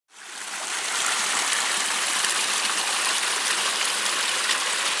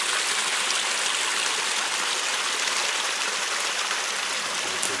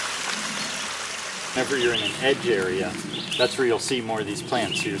whenever you're in an edge area, that's where you'll see more of these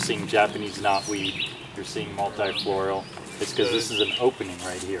plants. So you're seeing Japanese knotweed, you're seeing multifloral. It's because this is an opening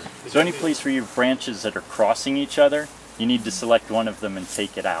right here. So any place where you have branches that are crossing each other, you need to select one of them and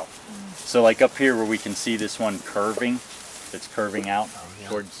take it out. So like up here where we can see this one curving, that's curving out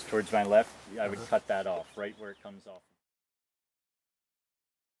towards my left, I would cut that off right where it comes off.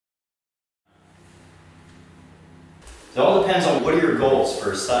 It all depends on what are your goals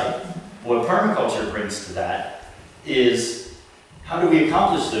for a site. What permaculture brings to that is how do we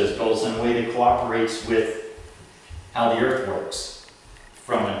accomplish those goals in a way that cooperates with how the earth works.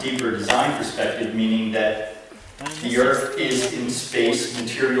 From a deeper design perspective, meaning that the earth is in space,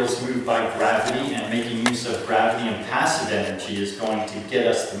 materials move by gravity, and making use of gravity and passive energy is going to get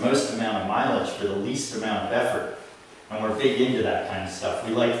us the most amount of mileage for the least amount of effort. And we're big into that kind of stuff.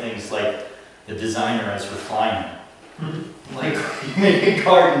 We like things like the designer as recliner. Like, you make a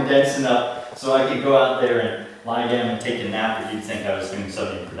garden dense enough so I could go out there and lie down and take a nap, or you'd think I was doing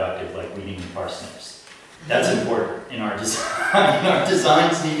something productive like weeding parsnips. That's important in our design. Our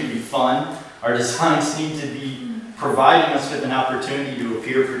designs need to be fun. Our designs need to be providing us with an opportunity to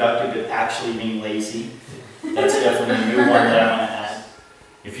appear productive but actually being lazy. That's definitely a new one that I want to add.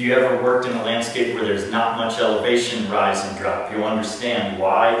 If you ever worked in a landscape where there's not much elevation rise and drop, you'll understand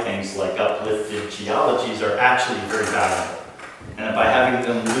why things like uplifted geologies are actually very valuable. And by having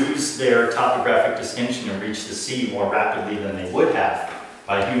them lose their topographic distinction and reach the sea more rapidly than they would have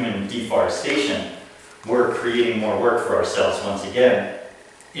by human deforestation, we're creating more work for ourselves once again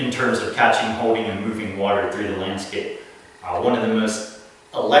in terms of catching, holding, and moving water through the landscape. One of the most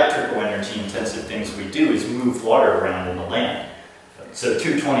electrical energy intensive things we do is move water around in the land. So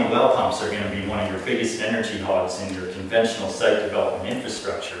 220 well pumps are going to be one of your biggest energy hogs in your conventional site development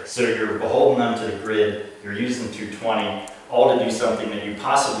infrastructure. So you're beholden onto the grid, you're using 220, all to do something that you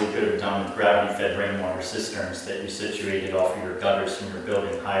possibly could have done with gravity-fed rainwater cisterns that you situated off of your gutters from your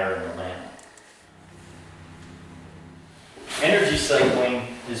building higher in the land. Energy cycling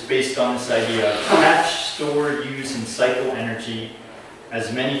is based on this idea of catch, store, use, and cycle energy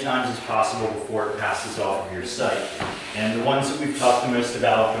as many times as possible before it passes off of your site. And the ones that we've talked the most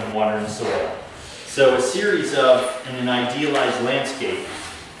about have been water and soil. So a series of, in an idealized landscape,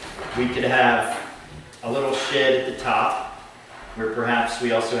 we could have a little shed at the top, where perhaps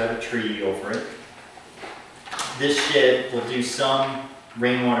we also have a tree over it. This shed will do some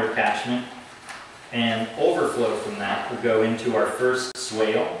rainwater catchment, and overflow from that will go into our first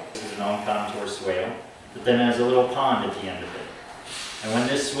swale. This is an on-contour swale, but then has a little pond at the end of it. And when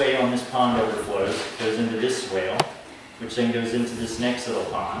this swale and this pond overflows, it goes into this swale, which then goes into this next little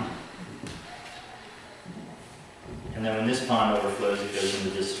pond. And then when this pond overflows, it goes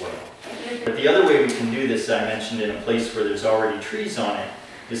into this swale. But the other way we can do this, I mentioned, in a place where there's already trees on it,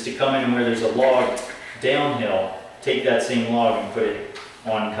 is to come in and where there's a log downhill, take that same log and put it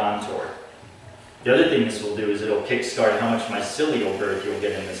on contour. The other thing this will do is it'll kickstart how much mycelial growth you'll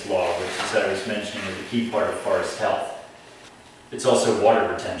get in this log, which, as I was mentioning, is a key part of forest health. It's also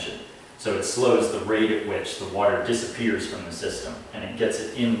water retention, so it slows the rate at which the water disappears from the system, and it gets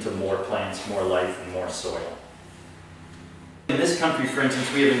it into more plants, more life, and more soil. In this country, for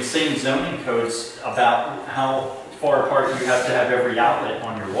instance, we have insane zoning codes about how far apart you have to have every outlet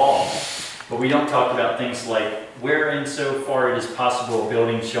on your wall. But we don't talk about things like where and so far it is possible a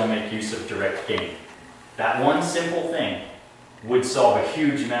building shall make use of direct gain. That one simple thing would solve a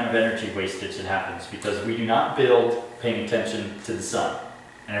huge amount of energy wastage that happens because we do not build paying attention to the sun.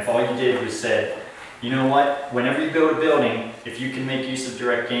 And if all you did was said, you know what, whenever you build a building, if you can make use of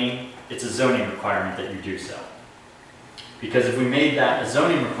direct gain, it's a zoning requirement that you do so. Because if we made that a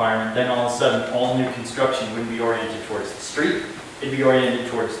zoning requirement, then all of a sudden all new construction wouldn't be oriented towards the street, it'd be oriented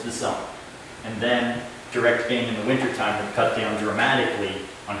towards the sun. And then direct gain in the wintertime would cut down dramatically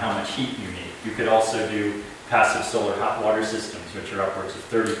on how much heat you need. You could also do passive solar hot water systems, which are upwards of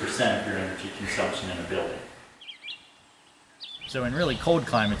 30% of your energy consumption in a building. So in really cold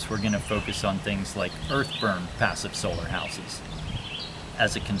climates, we're going to focus on things like earth berm passive solar houses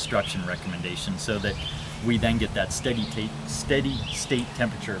as a construction recommendation so that we then get that steady state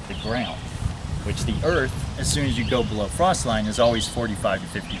temperature of the ground, which the earth, as soon as you go below frost line, is always 45 to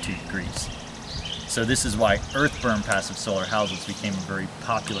 52 degrees. So this is why earth berm passive solar houses became a very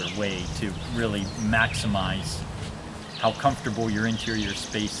popular way to really maximize how comfortable your interior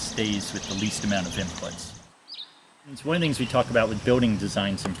space stays with the least amount of inputs. It's one of the things we talk about with building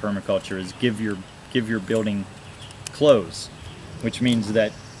designs in permaculture is give your building clothes, which means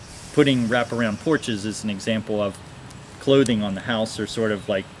that putting wraparound porches is an example of clothing on the house, or sort of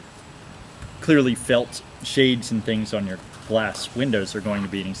like clearly felt shades and things on glass windows are going to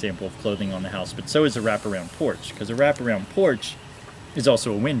be an example of clothing on the house, but so is a wraparound porch, because a wraparound porch is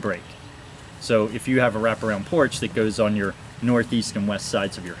also a windbreak. So if you have a wraparound porch that goes on your northeast and west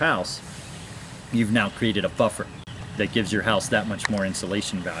sides of your house, you've now created a buffer that gives your house that much more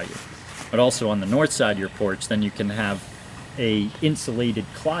insulation value. But also on the north side of your porch, then you can have a insulated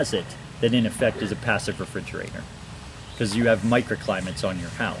closet that in effect is a passive refrigerator, because you have microclimates on your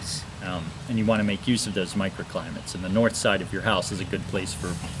house, and you want to make use of those microclimates, and the north side of your house is a good place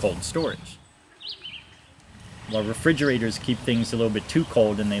for cold storage. While refrigerators keep things a little bit too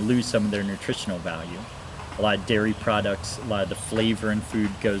cold and they lose some of their nutritional value. A lot of dairy products, a lot of the flavor in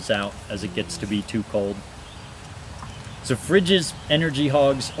food goes out as it gets to be too cold. So fridges, energy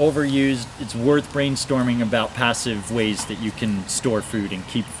hogs, overused. It's worth brainstorming about passive ways that you can store food and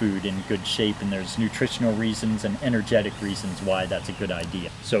keep food in good shape, and there's nutritional reasons and energetic reasons why that's a good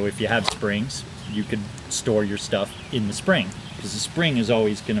idea. So if you have springs, you could store your stuff in the spring, because the spring is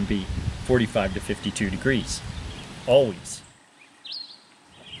always going to be 45 to 52 degrees. Always.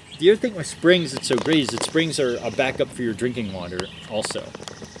 The other thing with springs that's so great is that springs are a backup for your drinking water also.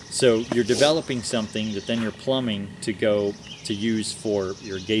 So you're developing something that then you're plumbing to go to use for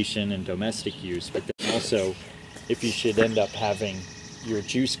irrigation and domestic use, but then also if you should end up having your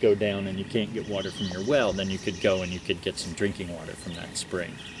juice go down and you can't get water from your well, then you could go and you could get some drinking water from that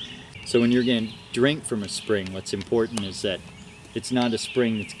spring. So when you're going to drink from a spring, what's important is that it's not a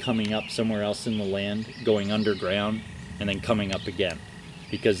spring that's coming up somewhere else in the land, going underground, and then coming up again.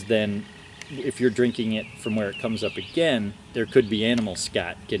 Because then, if you're drinking it from where it comes up again, there could be animal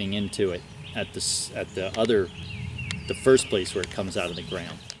scat getting into it at the first place where it comes out of the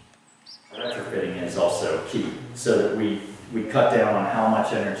ground. Retrofitting is also key, so that we cut down on how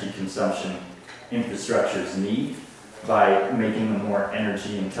much energy consumption infrastructures need by making them more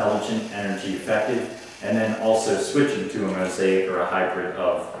energy intelligent, energy effective, and then also switching to a mosaic or a hybrid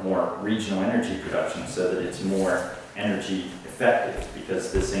of more regional energy production so that it's more energy effective,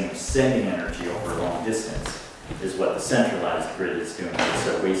 because this thing of sending energy over a long distance is what the centralized grid is doing. It's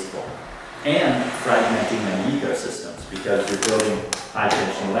so wasteful. And fragmenting the ecosystems, because you're building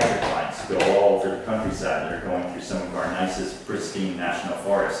high-tension electric lines to go all over the countryside that are going through some of our nicest, pristine national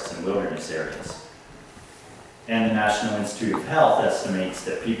forests and wilderness areas. And the National Institute of Health estimates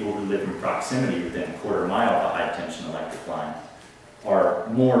that people who live in proximity within a quarter mile of a high-tension electric line are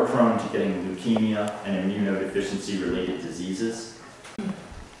more prone to getting leukemia and immunodeficiency related diseases.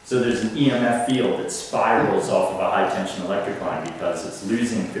 So there's an EMF field that spirals off of a high-tension electric line because it's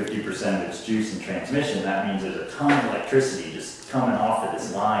losing 50% of its juice in transmission. That means there's a ton of electricity just coming off of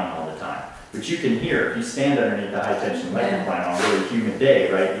this line all the time, which you can hear if you stand underneath the high-tension electric line on a really humid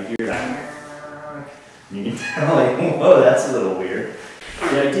day, right? You hear that. You can tell, like, whoa, that's a little weird.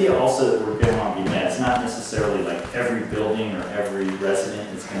 The idea also that we're going to be it's not necessarily like every building or every resident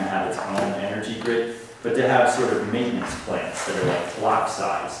is going to have its own energy grid, but to have sort of maintenance plants that are like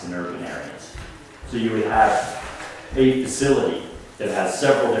block-sized in urban areas. So you would have a facility that has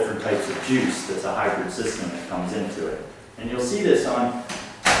several different types of juice that's a hybrid system that comes into it. And you'll see this on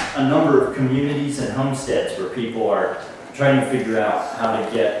a number of communities and homesteads where people are trying to figure out how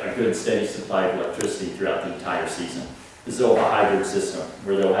to get a good steady supply of electricity throughout the entire season. This is all a hybrid system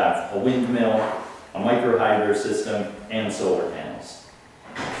where they'll have a windmill, a micro-hydro system, and solar panels.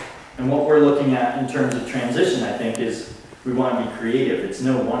 And what we're looking at in terms of transition, I think, is we want to be creative. It's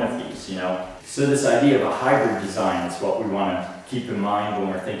no one of these, you know. So this idea of a hybrid design is what we want to keep in mind when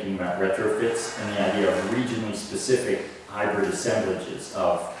we're thinking about retrofits, and the idea of regionally specific hybrid assemblages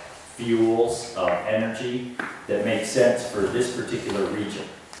of fuels, of energy that make sense for this particular region.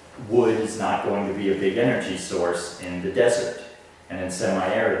 Wood is not going to be a big energy source in the desert and in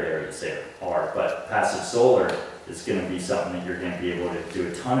semi-arid areas there are, but passive solar is going to be something that you're going to be able to do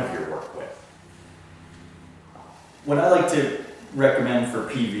a ton of your work with. What I like to recommend for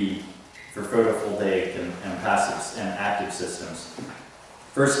PV, for photovoltaic and passive and active systems,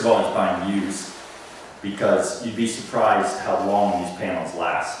 first of all is buying used, because you'd be surprised how long these panels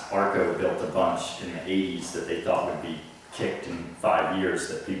last. Arco built a bunch in the 80s that they thought would be kicked in 5 years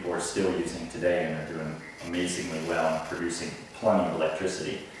that people are still using today, and they're doing amazingly well and producing plenty of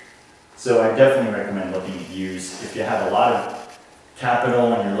electricity. So I definitely recommend looking at used. If you have a lot of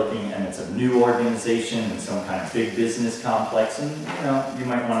capital and you're looking, and it's a new organization and some kind of big business complex, and you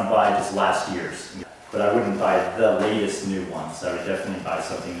might want to buy just last year's. But I wouldn't buy the latest new ones. I would definitely buy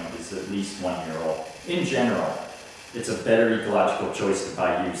something that was at least 1 year old. In general, it's a better ecological choice to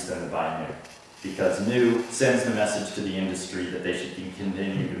buy used than to buy new, because new sends the message to the industry that they should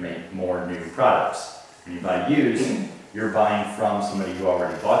continue to make more new products. When you buy used, you're buying from somebody who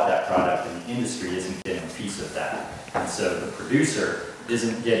already bought that product, and the industry isn't getting a piece of that. And so the producer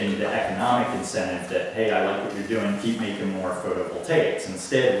isn't getting the economic incentive that, hey, I like what you're doing, keep making more photovoltaics.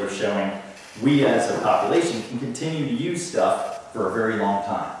 Instead, we're showing we as a population can continue to use stuff for a very long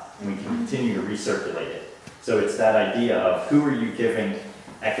time, and we can continue to recirculate it. So it's that idea of who are you giving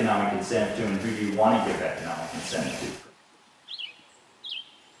economic incentive to, and who do you want to give economic incentive to?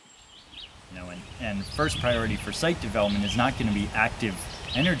 You know, and first priority for site development is not going to be active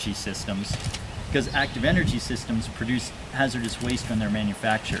energy systems, because active energy systems produce hazardous waste when they're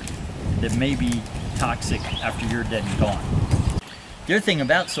manufactured that may be toxic after you're dead and gone. The other thing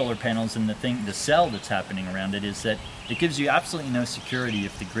about solar panels and the sell that's happening around it is that it gives you absolutely no security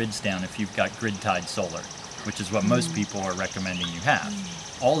if the grid's down if you've got grid-tied solar, which is what most people are recommending you have.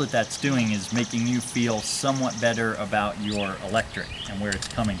 All that that's doing is making you feel somewhat better about your electric and where it's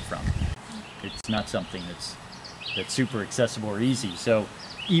coming from. It's not something that's super accessible or easy. So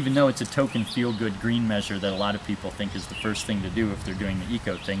even though it's a token feel-good green measure that a lot of people think is the first thing to do if they're doing the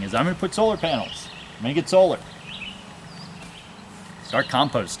eco thing, is I'm going to put solar panels, make it solar. Start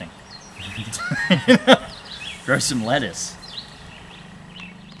composting. Grow some lettuce.